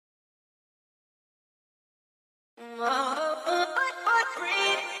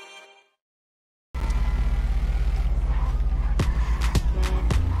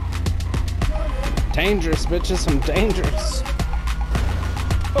Dangerous, bitches, I'm dangerous.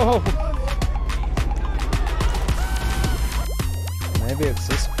 Oh. Maybe it's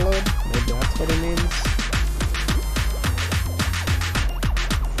this club? Maybe that's what he means.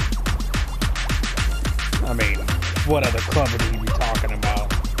 I mean, what other club would he be talking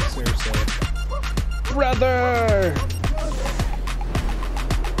about? Seriously. Brother!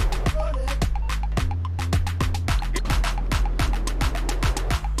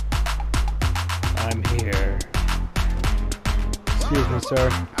 I'm here. Excuse me, sir.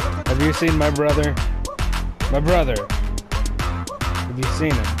 Have you seen my brother? My brother. Have you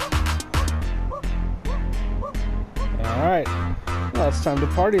seen him? Alright. Well, it's time to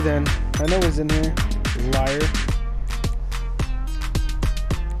party then. I know he's in here. Liar.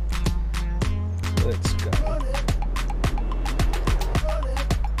 Let's go.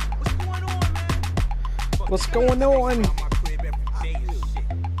 What's going on?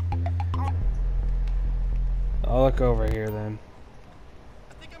 I'll look over here then.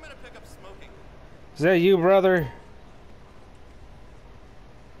 I think I'm gonna pick up smoking. Is that you, brother?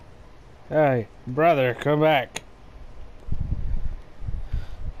 Hey, brother, come back.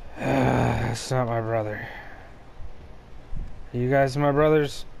 That's not my brother. You guys my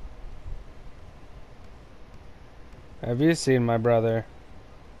brothers? Have you seen my brother?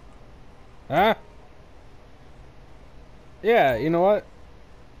 Huh? Yeah, you know what?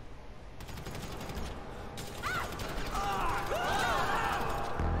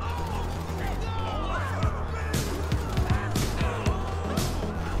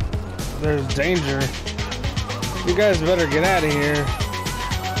 There's danger. You guys better get out of here.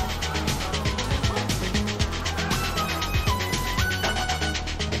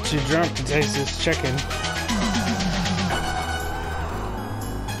 Too drunk to taste this chicken.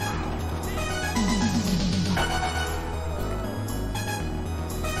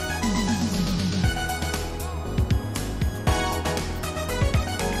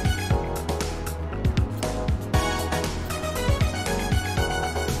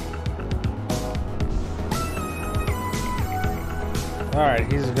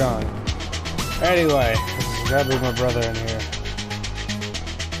 Alright, he's gone. Anyway, there's gotta be my brother in here.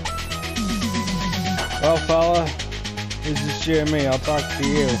 Well, fella, it's just you and me. I'll talk to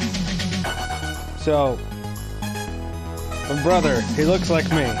you. So, my brother, he looks like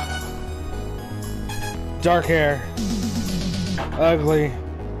me. Dark hair. Ugly.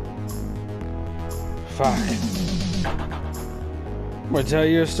 Fuck. I'm gonna tell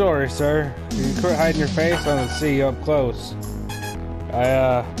you a story, sir. You quit hiding your face, I'm gonna see you up close.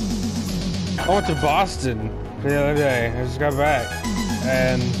 I went to Boston the other day. I just got back.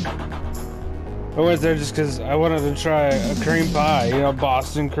 And I went there just because I wanted to try a cream pie, you know,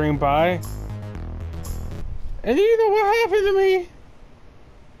 Boston cream pie. And you know what happened to me?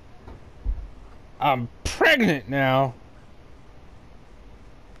 I'm pregnant now.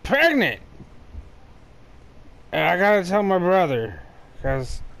 Pregnant! And I gotta tell my brother.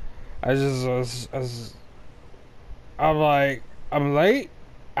 Because I'm like, I'm late.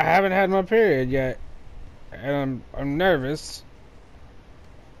 I haven't had my period yet. And I'm nervous.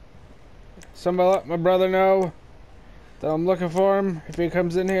 Somebody let my brother know that I'm looking for him. If he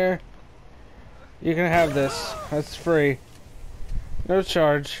comes in here, you can have this. That's free. No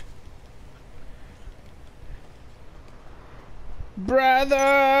charge.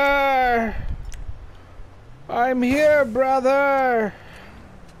 Brother! I'm here, brother!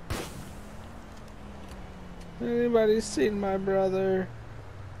 Anybody seen my brother?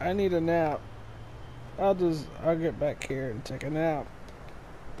 I need a nap. I'll get back here and take a nap.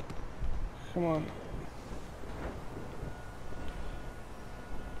 Come on.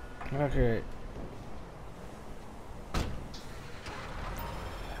 Okay.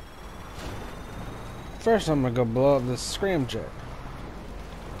 First I'm gonna go blow up this scramjet.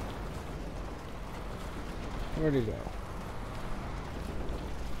 Where'd he go?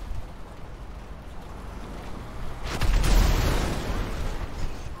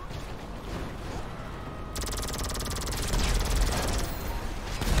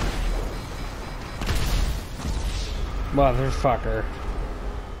 Motherfucker.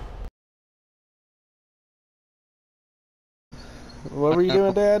 What were you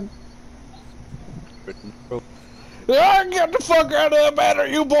doing, Dad? Ah, get the fuck out of the banner,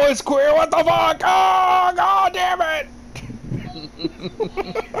 you boys queer! What the fuck? Oh, god damn it!